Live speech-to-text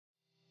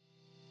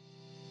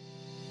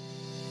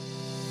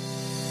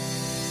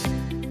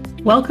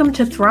Welcome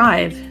to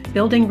Thrive,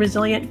 Building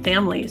Resilient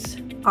Families,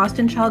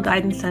 Austin Child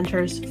Guidance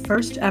Center's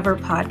first ever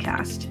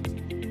podcast.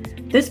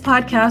 This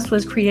podcast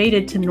was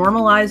created to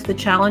normalize the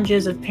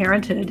challenges of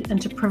parenthood and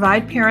to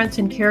provide parents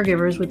and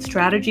caregivers with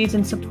strategies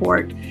and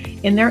support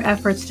in their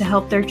efforts to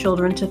help their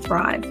children to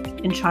thrive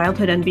in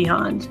childhood and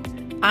beyond.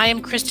 I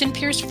am Kristen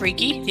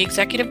Pierce-Freaky, the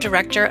Executive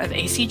Director of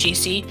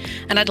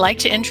ACGC, and I'd like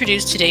to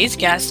introduce today's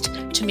guest,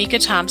 Tamika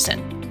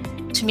Thompson.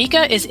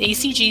 Tamika is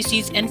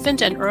ACGC's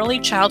infant and early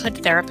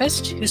childhood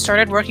therapist who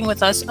started working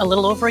with us a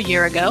little over a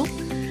year ago.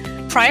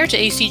 Prior to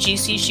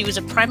ACGC, she was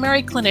a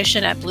primary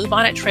clinician at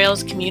Bluebonnet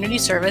Trails Community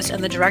Service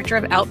and the Director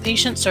of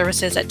Outpatient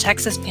Services at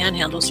Texas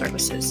Panhandle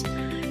Services.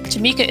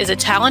 Tamika is a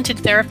talented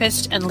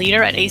therapist and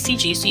leader at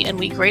ACGC, and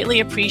we greatly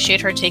appreciate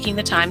her taking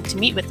the time to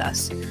meet with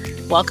us.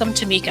 Welcome,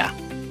 Tamika.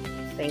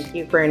 Thank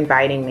you for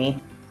inviting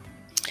me.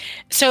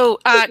 So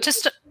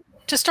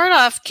to start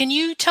off, can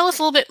you tell us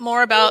a little bit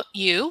more about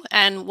you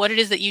and what it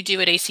is that you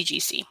do at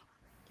ACGC?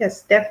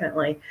 Yes,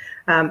 definitely.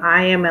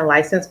 I am a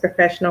licensed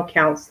professional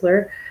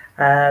counselor.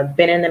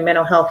 Been in the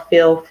mental health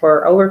field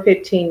for over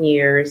 15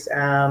 years.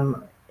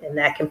 In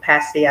that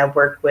capacity, I've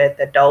worked with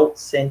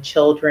adults and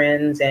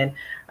children's and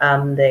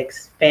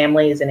the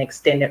families and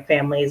extended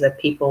families of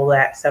people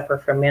that suffer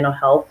from mental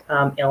health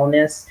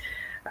illness.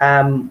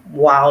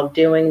 While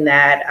doing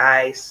that,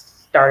 I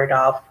started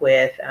off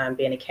with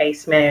being a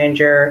case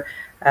manager.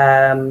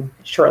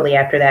 Shortly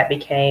after that,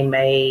 became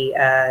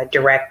a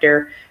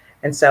director.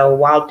 And so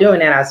while doing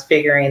that, I was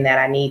figuring that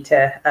I need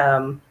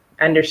to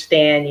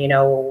understand,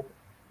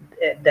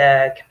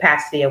 the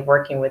capacity of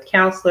working with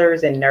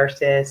counselors and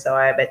nurses. So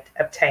I've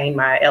obtained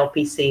my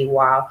LPC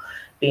while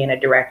being a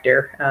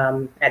director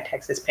at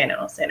Texas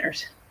Panhandle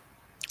Centers.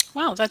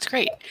 Wow, that's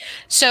great.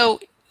 So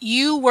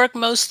you work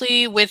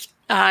mostly with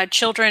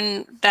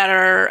children that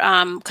are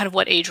kind of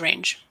what age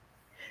range?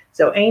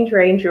 So age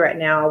range right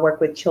now, I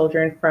work with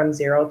children from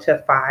 0 to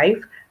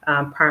 5,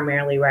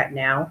 primarily right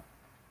now.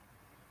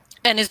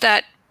 And is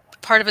that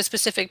part of a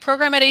specific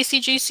program at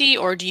ACGC,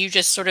 or do you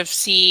just sort of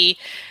see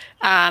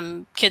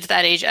kids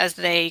that age as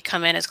they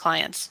come in as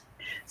clients?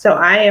 So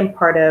I am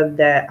part of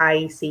the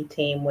IEC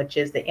team, which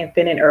is the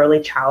Infant and Early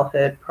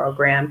Childhood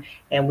Program,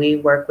 and we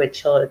work with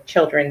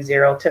children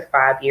 0 to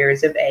 5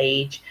 years of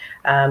age,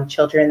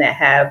 children that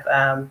have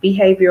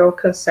behavioral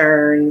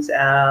concerns.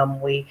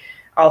 We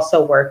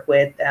also work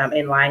with,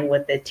 in line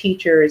with the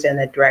teachers and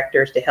the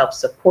directors to help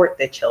support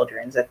the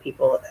children that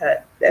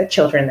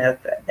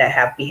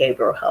have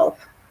behavioral health.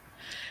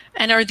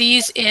 And are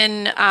these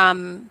in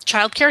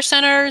childcare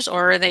centers,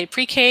 or are they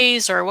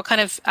pre-Ks, or what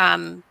kind of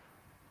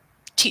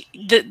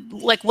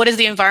what is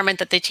the environment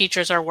that the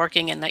teachers are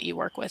working in that you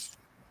work with?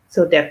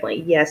 So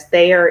definitely, yes,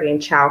 they are in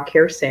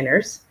childcare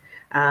centers.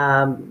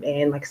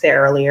 And like I said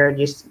earlier,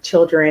 just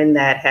children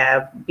that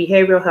have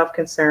behavioral health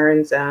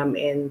concerns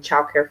in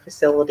childcare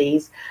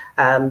facilities.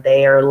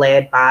 They are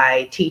led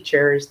by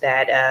teachers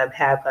that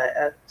have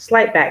a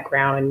slight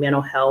background in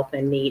mental health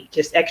and need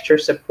just extra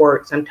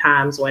support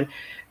sometimes when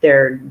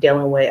they're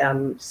dealing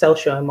with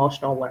social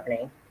emotional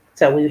learning.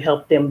 So we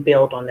help them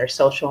build on their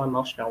social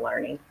emotional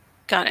learning.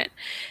 Got it.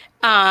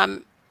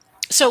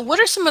 So what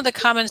are some of the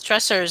common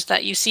stressors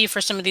that you see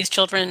for some of these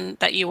children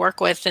that you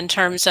work with in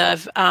terms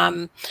of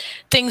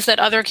things that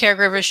other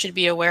caregivers should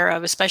be aware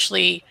of,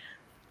 especially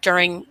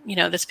during,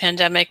 this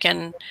pandemic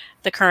and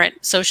the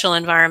current social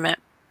environment?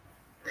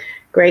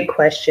 Great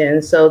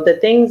question. So the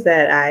things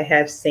that I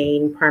have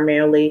seen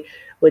primarily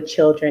with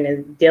children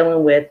is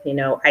dealing with,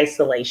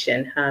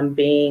 isolation,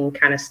 being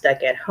kind of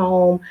stuck at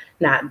home,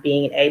 not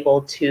being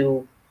able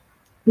to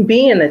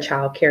be in the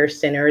child care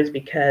centers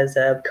because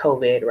of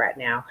COVID right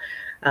now.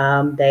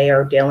 They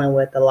are dealing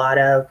with a lot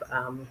of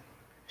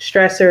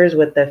stressors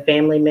with the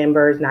family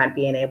members not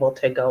being able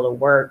to go to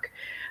work.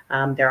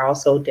 They're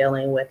also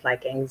dealing with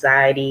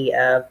anxiety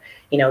of,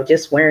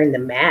 just wearing the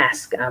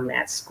mask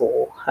at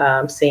school,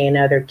 seeing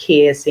other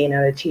kids, seeing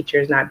other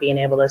teachers not being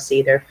able to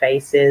see their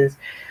faces.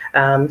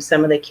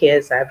 Some of the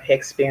kids I've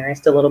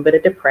experienced a little bit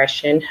of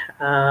depression,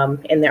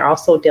 and they're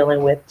also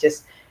dealing with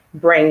just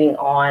bringing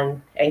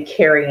on and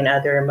carrying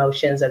other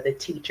emotions of the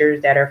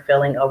teachers that are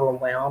feeling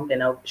overwhelmed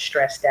and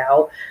stressed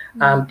out,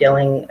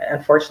 dealing,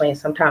 unfortunately,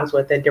 sometimes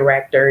with the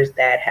directors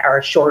that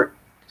are short,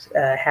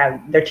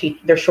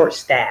 they're short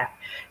staffed.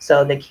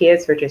 So the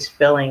kids are just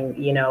feeling,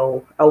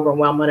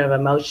 overwhelming of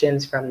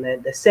emotions from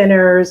the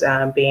centers,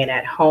 being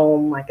at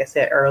home, like I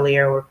said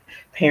earlier, with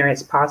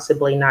parents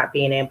possibly not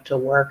being able to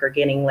work or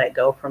getting let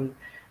go from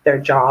their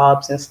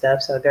jobs and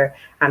stuff. So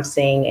I'm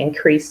seeing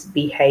increased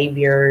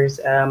behaviors,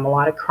 a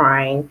lot of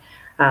crying,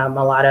 a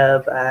lot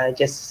of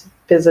just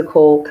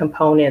physical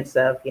components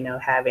of,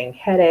 having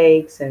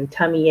headaches and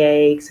tummy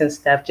aches and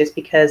stuff, just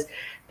because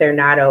they're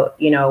not,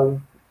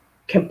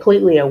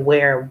 completely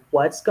aware of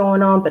what's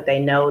going on, but they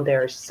know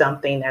there's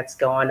something that's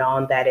going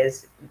on that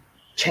is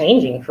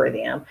changing for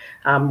them.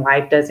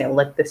 Life doesn't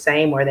look the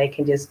same, or they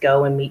can just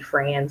go and meet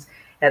friends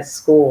at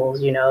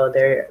schools.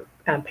 Their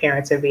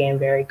parents are being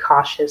very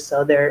cautious,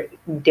 so they're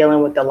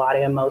dealing with a lot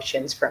of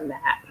emotions from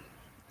that.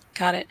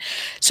 Got it.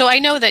 So I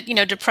know that,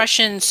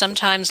 depression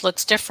sometimes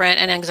looks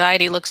different and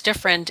anxiety looks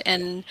different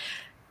in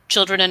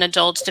children and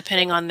adults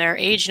depending on their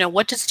age.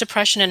 What does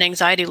depression and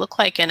anxiety look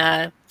like in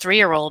a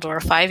 3-year-old or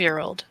a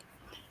 5-year-old?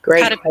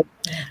 Great How do, question.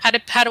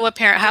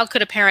 how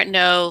could a parent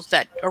know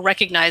that or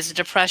recognize the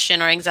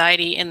depression or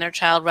anxiety in their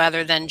child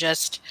rather than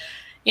just,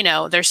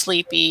 they're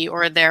sleepy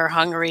or they're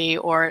hungry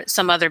or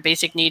some other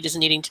basic need is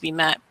needing to be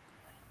met?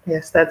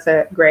 Yes, that's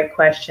a great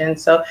question.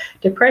 So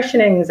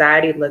depression and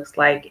anxiety looks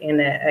like in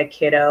a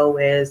kiddo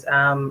is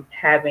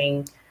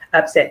having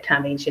upset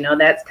tummies.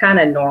 That's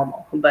kind of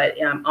normal,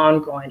 but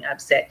ongoing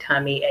upset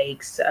tummy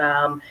aches,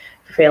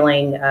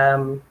 feeling,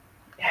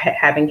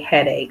 having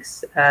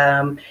headaches,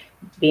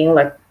 being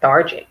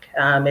lethargic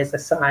is a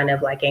sign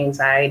of like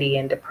anxiety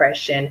and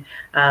depression,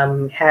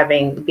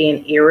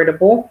 being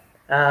irritable.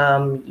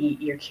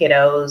 Your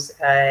kiddos,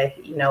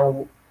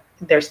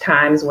 there's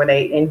times where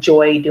they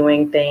enjoy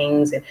doing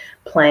things and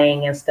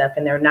playing and stuff,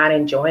 and they're not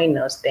enjoying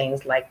those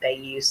things like they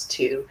used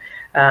to.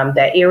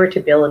 That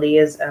irritability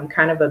is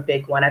kind of a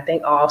big one. I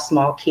think all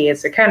small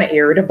kids are kind of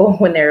irritable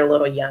when they're a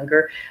little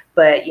younger,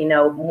 but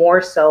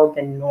more so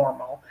than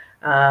normal.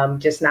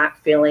 Just not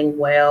feeling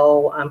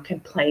well,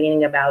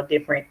 complaining about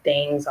different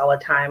things all the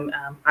time.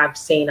 I've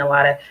seen a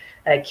lot of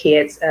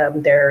kids,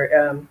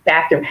 their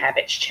bathroom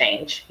habits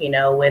change,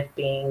 with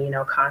being,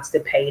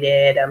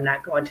 constipated,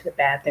 not going to the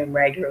bathroom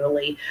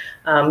regularly,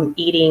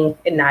 eating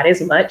not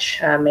as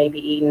much, maybe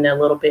eating a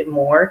little bit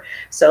more.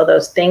 So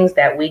those things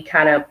that we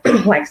kind of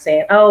like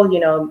saying,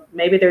 oh,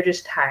 maybe they're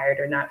just tired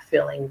or not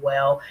feeling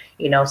well,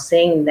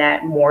 seeing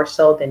that more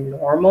so than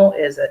normal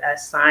is a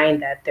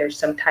sign that there's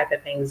some type of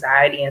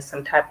anxiety and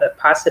some type of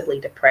possibly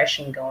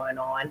depression going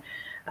on.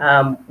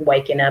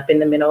 Waking up in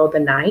the middle of the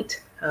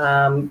night,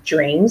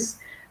 dreams,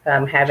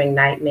 having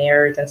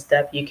nightmares and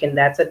stuff,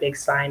 that's a big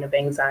sign of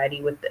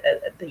anxiety with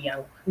the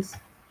young ones.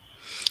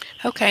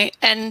 Okay.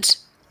 And,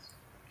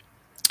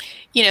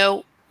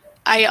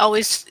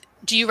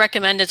 do you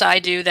recommend, as I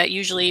do, that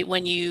usually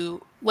when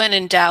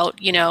in doubt,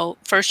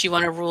 first you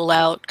want to rule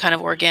out kind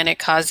of organic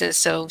causes.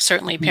 So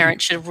certainly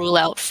parents should rule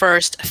out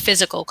first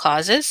physical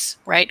causes,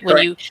 right?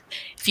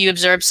 If you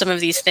observe some of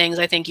these things,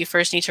 I think you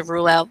first need to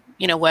rule out,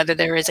 whether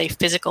there is a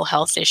physical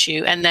health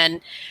issue. And then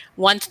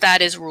once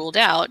that is ruled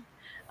out,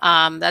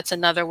 that's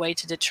another way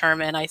to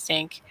determine, I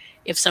think,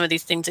 if some of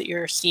these things that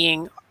you're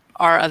seeing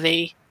are of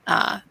a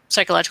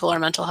psychological or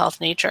mental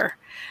health nature.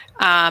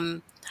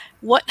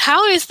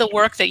 How is the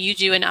work that you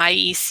do in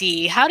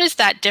IEC, how does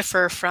that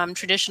differ from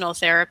traditional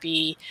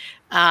therapy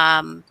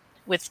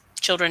with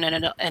children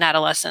and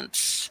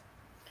adolescents?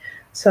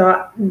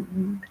 So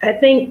I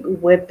think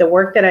with the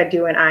work that I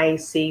do in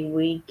IEC,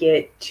 we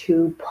get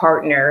to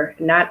partner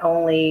not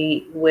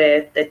only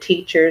with the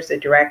teachers, the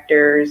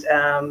directors,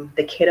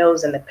 the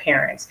kiddos and the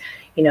parents.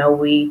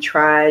 We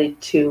try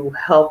to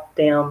help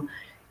them,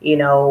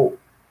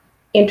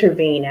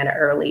 intervene at an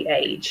early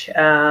age.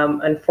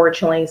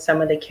 Unfortunately, some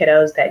of the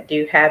kiddos that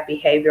do have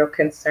behavioral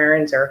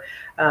concerns are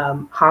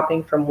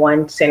hopping from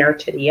one center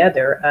to the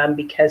other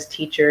because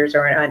teachers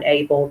are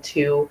unable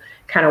to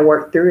kind of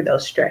work through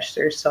those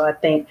stressors. So I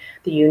think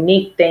the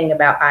unique thing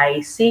about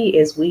IEC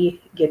is we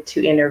get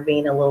to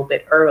intervene a little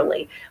bit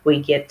early. We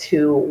get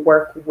to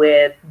work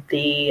with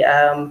the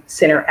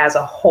center as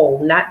a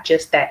whole, not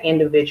just that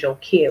individual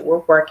kid.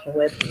 We're working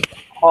with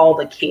all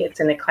the kids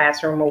in the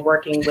classroom. We're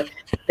working with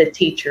the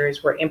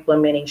teachers. We're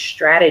implementing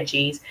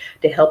strategies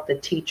to help the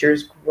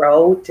teachers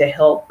grow, to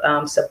help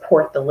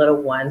support the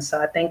little ones.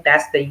 So I think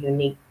that's the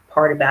unique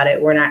part about it.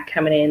 We're not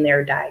coming in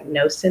there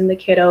diagnosing the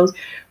kiddos.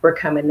 We're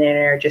coming in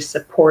there just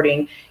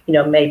supporting,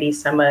 maybe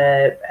some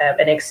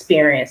an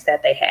experience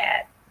that they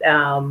had.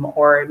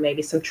 Or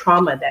maybe some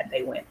trauma that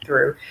they went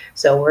through.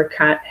 So we're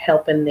kind of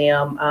helping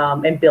them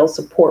and build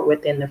support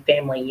within the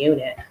family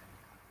unit.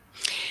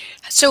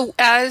 So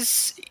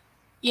as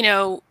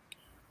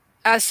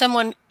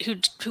someone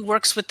who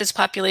works with this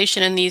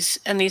population and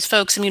these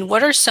folks,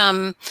 what are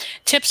some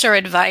tips or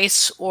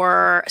advice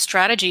or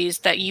strategies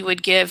that you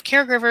would give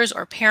caregivers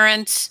or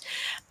parents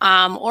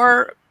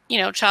or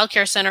child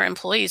care center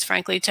employees,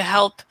 frankly, to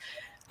help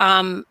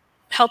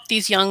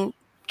these young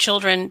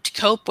children to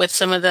cope with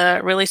some of the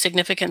really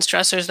significant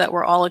stressors that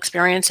we're all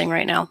experiencing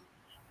right now?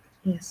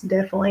 Yes,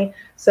 definitely.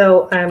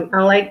 So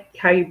I like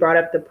how you brought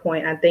up the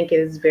point. I think it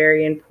is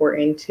very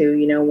important to,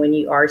 when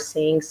you are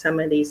seeing some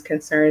of these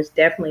concerns,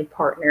 definitely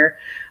partner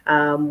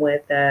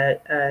with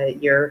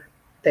a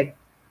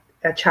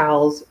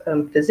child's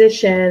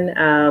physician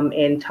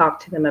and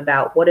talk to them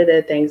about what are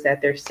the things that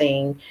they're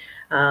seeing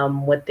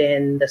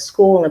within the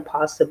school and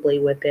possibly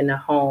within the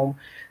home.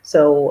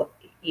 So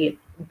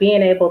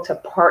being able to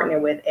partner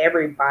with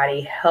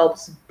everybody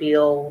helps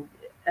build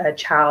a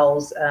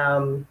child's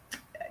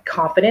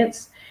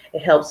confidence.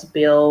 It helps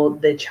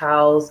build the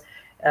child's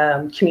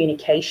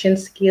communication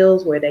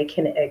skills where they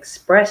can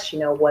express,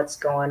 what's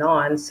going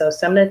on. So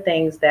some of the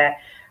things that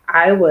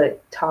I would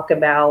talk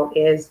about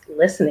is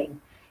listening,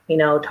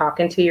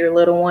 talking to your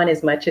little one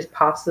as much as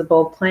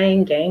possible,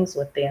 playing games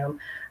with them,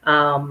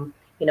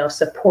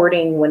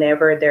 supporting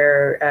whenever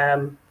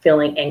they're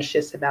feeling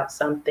anxious about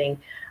something.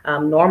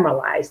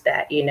 Normalize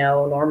that,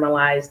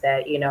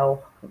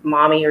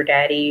 mommy or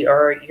daddy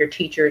or your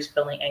teacher is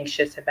feeling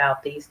anxious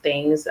about these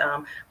things.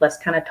 Let's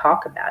kind of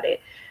talk about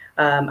it.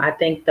 I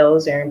think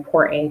those are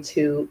important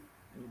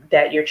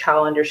that your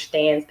child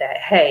understands that,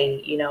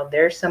 hey,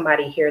 there's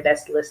somebody here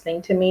that's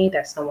listening to me,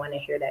 that's someone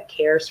here that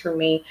cares for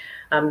me,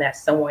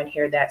 that's someone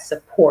here that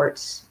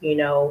supports,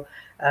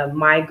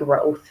 my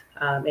growth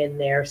in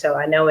there. So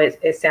I know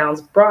it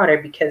sounds broader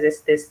because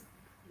it's this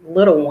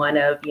little one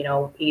of,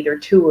 either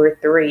 2 or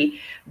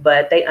 3,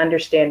 but they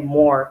understand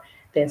more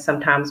than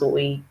sometimes what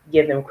we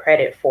give them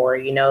credit for.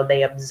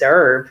 They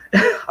observe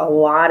a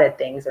lot of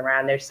things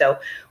around there. So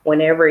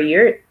whenever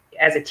you're,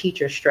 as a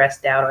teacher,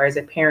 stressed out, or as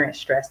a parent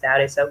stressed out,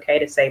 it's okay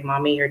to say,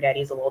 mommy or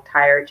daddy's a little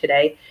tired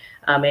today.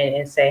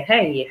 And say,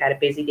 hey, you had a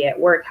busy day at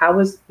work. How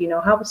was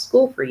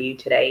school for you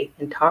today?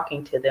 And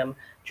talking to them,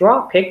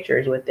 draw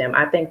pictures with them.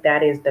 I think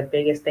that is the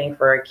biggest thing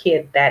for a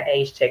kid that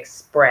age to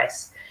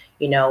express,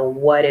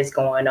 what is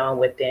going on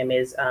with them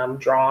is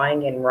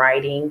drawing and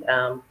writing,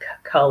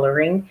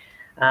 coloring.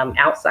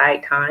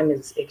 Outside time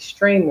is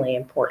extremely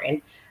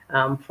important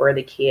for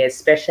the kids,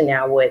 especially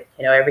now with,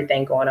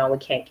 everything going on. We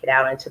can't get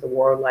out into the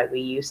world like we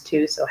used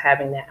to. So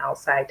having that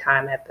outside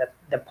time at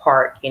the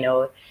park,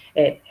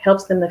 it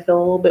helps them to feel a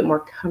little bit more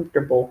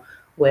comfortable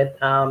with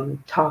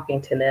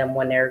talking to them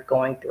when they're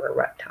going through a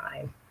rough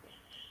time.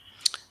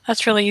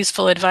 That's really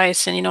useful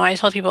advice. And, I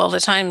tell people all the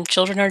time,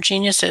 children are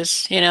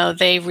geniuses.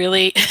 They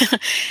really,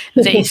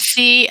 they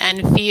see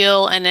and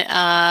feel and,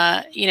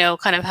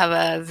 kind of have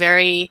a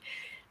very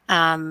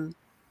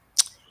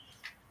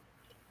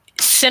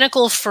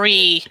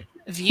cynical-free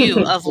view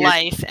of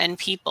life and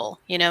people,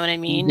 you know what I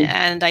mean? Mm-hmm.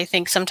 And I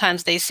think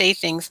sometimes they say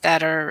things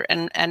that are,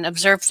 and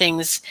observe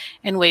things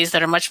in ways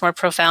that are much more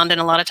profound.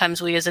 And a lot of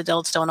times we as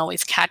adults don't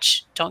always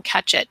catch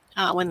it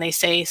when they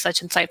say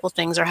such insightful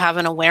things or have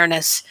an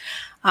awareness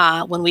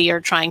when we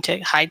are trying to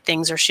hide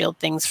things or shield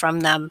things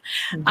from them.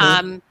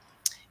 Mm-hmm.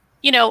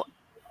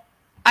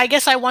 I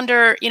guess I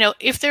wonder,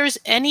 if there's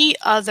any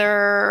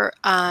other,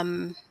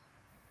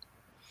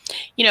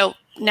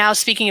 now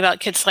speaking about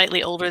kids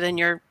slightly older than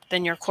your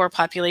core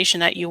population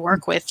that you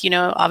work with,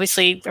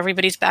 obviously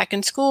everybody's back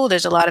in school.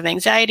 There's a lot of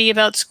anxiety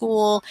about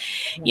school.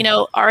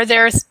 Are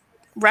there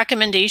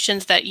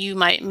recommendations that you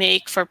might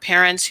make for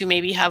parents who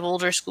maybe have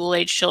older school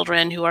age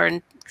children who are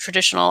in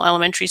traditional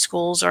elementary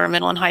schools or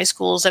middle and high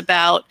schools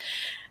about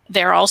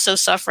they're also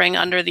suffering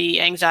under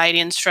the anxiety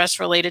and stress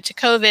related to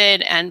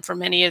COVID. And for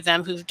many of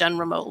them who've done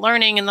remote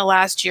learning in the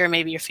last year,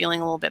 maybe you're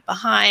feeling a little bit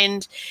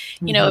behind.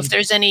 Mm-hmm. If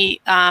there's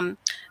any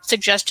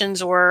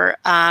suggestions or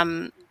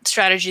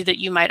strategy that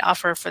you might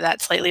offer for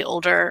that slightly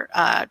older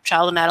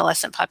child and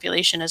adolescent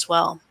population as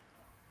well.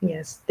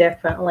 Yes,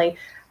 definitely.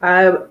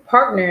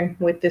 Partnering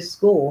with the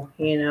school,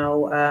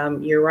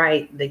 you're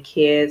right. The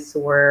kids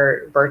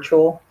were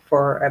virtual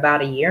for about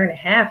 1.5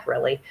 years,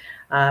 really.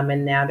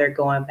 And now they're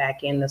going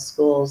back in the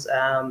schools.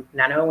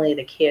 Not only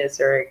the kids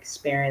are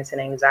experiencing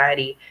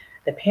anxiety,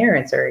 the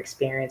parents are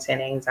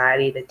experiencing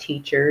anxiety, the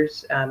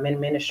teachers,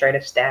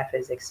 administrative staff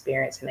is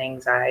experiencing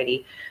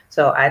anxiety.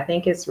 So I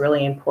think it's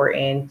really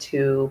important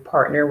to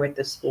partner with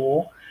the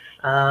school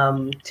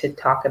to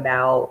talk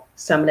about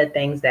some of the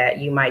things that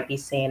you might be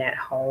seeing at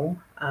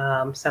home,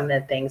 some of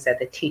the things that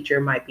the teacher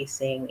might be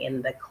seeing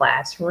in the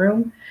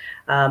classroom.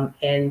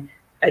 And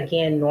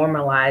again,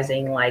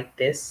 normalizing like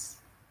this.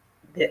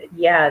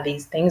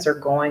 These things are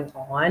going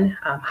on.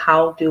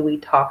 How do we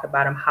talk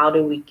about them? How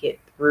do we get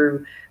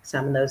through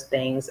some of those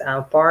things?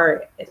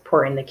 Far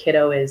important, the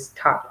kiddo is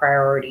top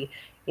priority,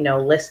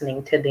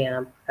 listening to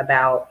them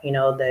about,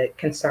 the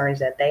concerns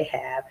that they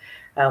have.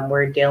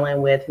 We're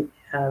dealing with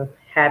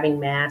having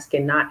mask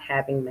and not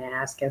having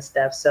mask and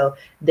stuff. So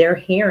they're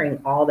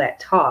hearing all that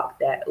talk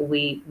that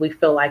we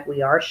feel like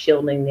we are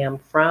shielding them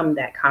from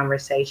that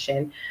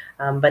conversation.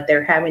 But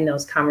they're having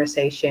those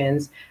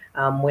conversations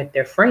with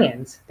their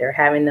friends. They're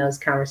having those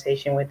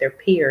conversations with their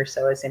peers.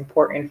 So it's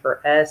important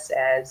for us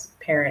as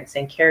parents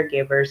and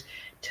caregivers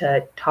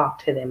to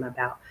talk to them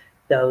about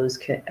those,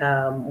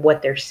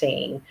 what they're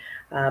seeing.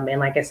 And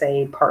like I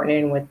say,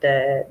 partnering with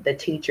the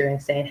teacher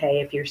and saying,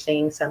 hey, if you're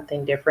seeing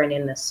something different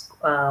in this,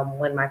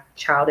 when my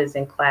child is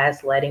in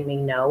class, letting me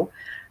know.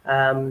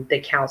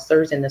 The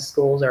counselors in the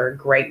schools are a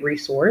great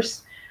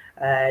resource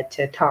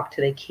to talk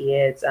to the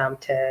kids,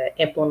 to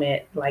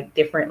implement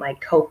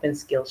different coping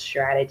skill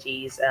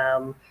strategies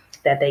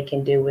that they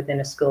can do within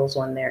the schools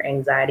when their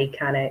anxiety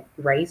kind of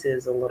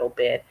raises a little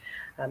bit.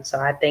 So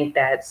I think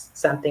that's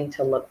something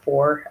to look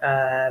for.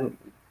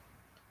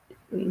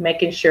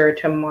 Making sure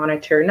to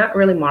monitor, not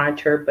really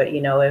monitor, but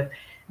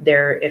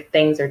if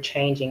things are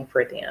changing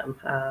for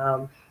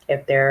them,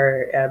 if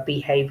their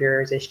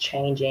behaviors is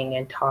changing,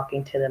 and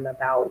talking to them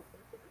about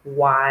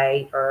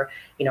why or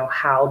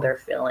how they're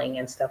feeling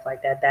and stuff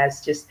like that. That's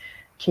just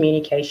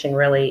communication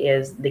really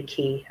is the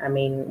key. I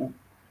mean,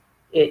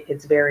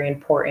 it's very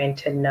important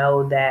to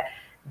know that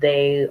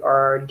they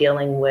are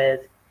dealing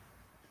with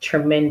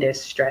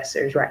tremendous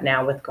stressors right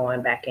now with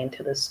going back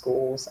into the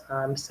schools.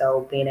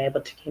 So being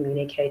able to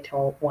communicate to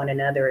one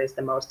another is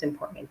the most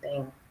important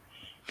thing.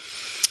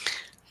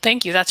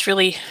 Thank you. That's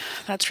really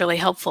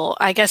helpful.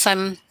 I guess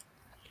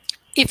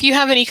if you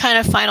have any kind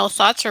of final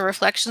thoughts or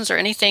reflections or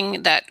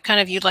anything that kind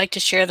of you'd like to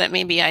share that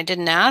maybe I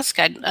didn't ask,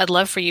 I'd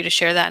love for you to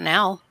share that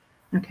now.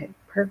 Okay,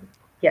 perfect.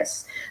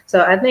 Yes.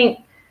 So I think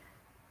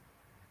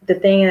the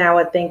thing I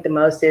would think the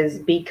most is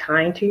be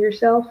kind to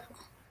yourself.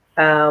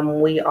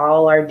 We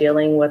all are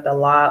dealing with a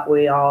lot.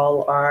 We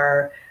all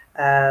are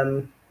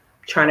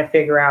trying to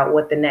figure out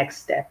what the next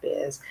step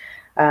is.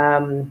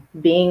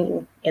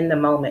 Being in the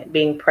moment,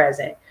 being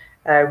present,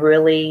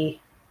 really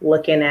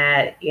looking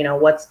at,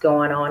 what's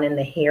going on in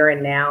the here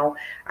and now.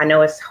 I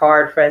know it's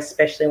hard for us,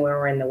 especially when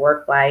we're in the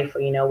work life,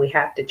 we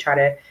have to try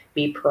to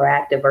be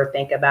proactive or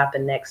think about the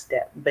next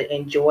step, but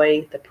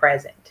enjoy the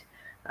present.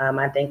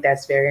 I think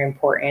that's very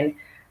important.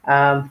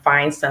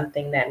 Find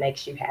something that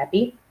makes you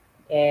happy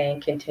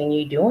and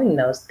continue doing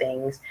those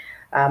things.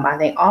 I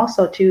think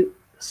also too,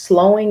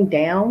 slowing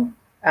down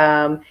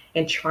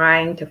and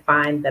trying to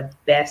find the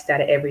best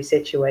out of every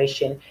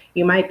situation.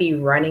 You might be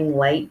running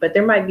late, but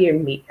there might be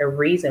a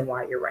reason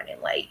why you're running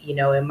late.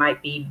 It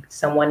might be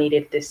someone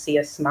needed to see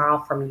a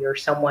smile from you, or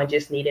someone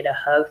just needed a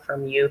hug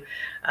from you.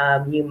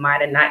 You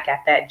might have not got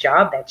that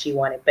job that you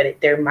wanted,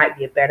 but there might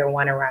be a better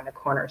one around the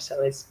corner.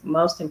 So it's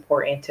most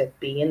important to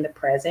be in the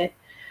present.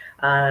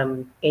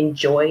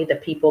 Enjoy the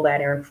people that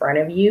are in front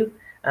of you.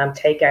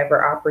 Take every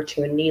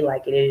opportunity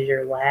like it is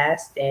your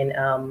last,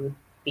 and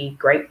be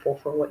grateful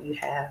for what you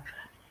have.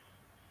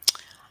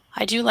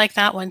 I do like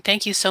that one.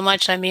 Thank you so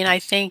much. I mean, I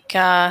think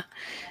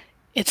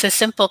it's a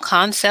simple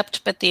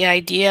concept, but the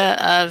idea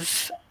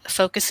of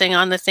focusing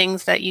on the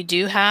things that you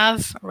do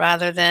have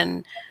rather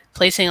than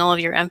placing all of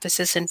your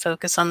emphasis and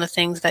focus on the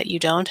things that you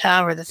don't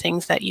have or the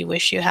things that you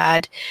wish you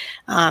had.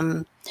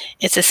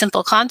 It's a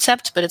simple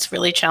concept, but it's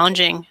really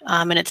challenging.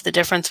 And it's the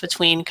difference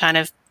between kind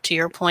of, to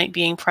your point,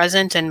 being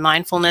present and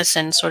mindfulness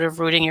and sort of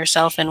rooting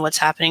yourself in what's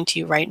happening to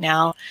you right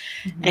now,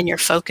 mm-hmm. and your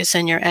focus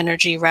and your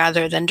energy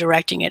rather than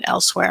directing it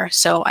elsewhere.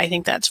 So I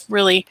think that's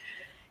really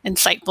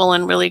insightful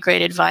and really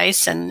great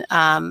advice, and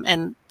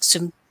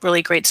some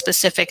really great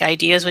specific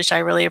ideas, which I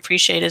really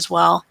appreciate as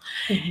well.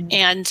 Mm-hmm.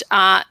 And,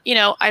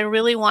 I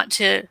really want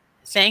to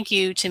thank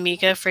you,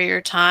 Tamika, for your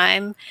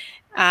time.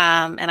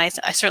 And I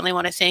certainly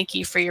want to thank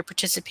you for your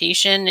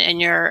participation and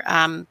your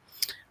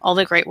all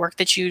the great work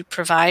that you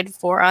provide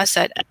for us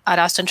at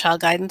Austin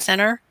Child Guidance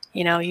Center.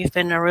 You've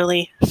been a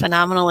really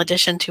phenomenal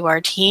addition to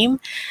our team.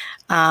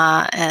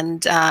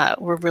 And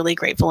we're really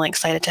grateful and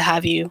excited to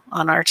have you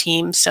on our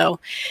team. So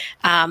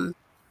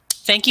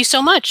thank you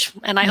so much.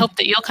 And I hope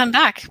that you'll come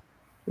back.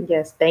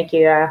 Yes, thank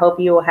you. I hope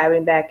you will have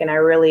me back. And I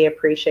really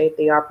appreciate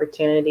the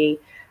opportunity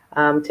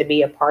to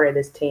be a part of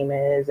this team.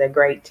 It is a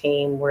great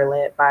team. We're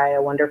led by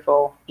a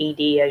wonderful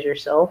ED as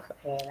yourself.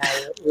 And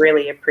I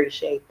really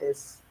appreciate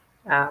this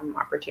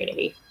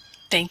opportunity.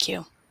 Thank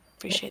you.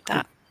 Appreciate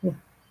that.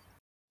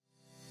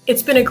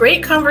 It's been a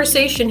great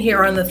conversation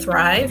here on the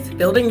Thrive,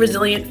 Building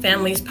Resilient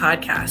Families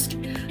podcast.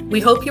 We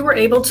hope you were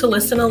able to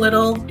listen a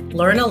little,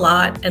 learn a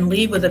lot, and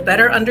leave with a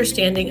better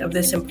understanding of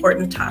this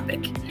important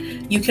topic.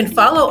 You can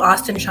follow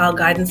Austin Child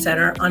Guidance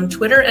Center on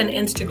Twitter and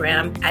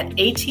Instagram at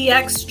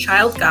ATX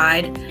Child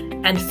Guide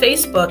and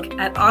Facebook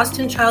at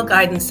Austin Child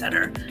Guidance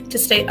Center to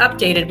stay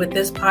updated with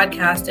this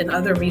podcast and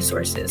other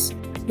resources.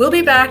 We'll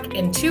be back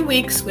in 2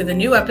 weeks with a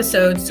new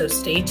episode, so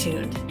stay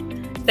tuned.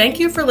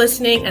 Thank you for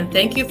listening, and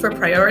thank you for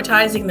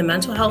prioritizing the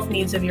mental health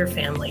needs of your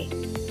family.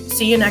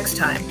 See you next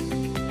time.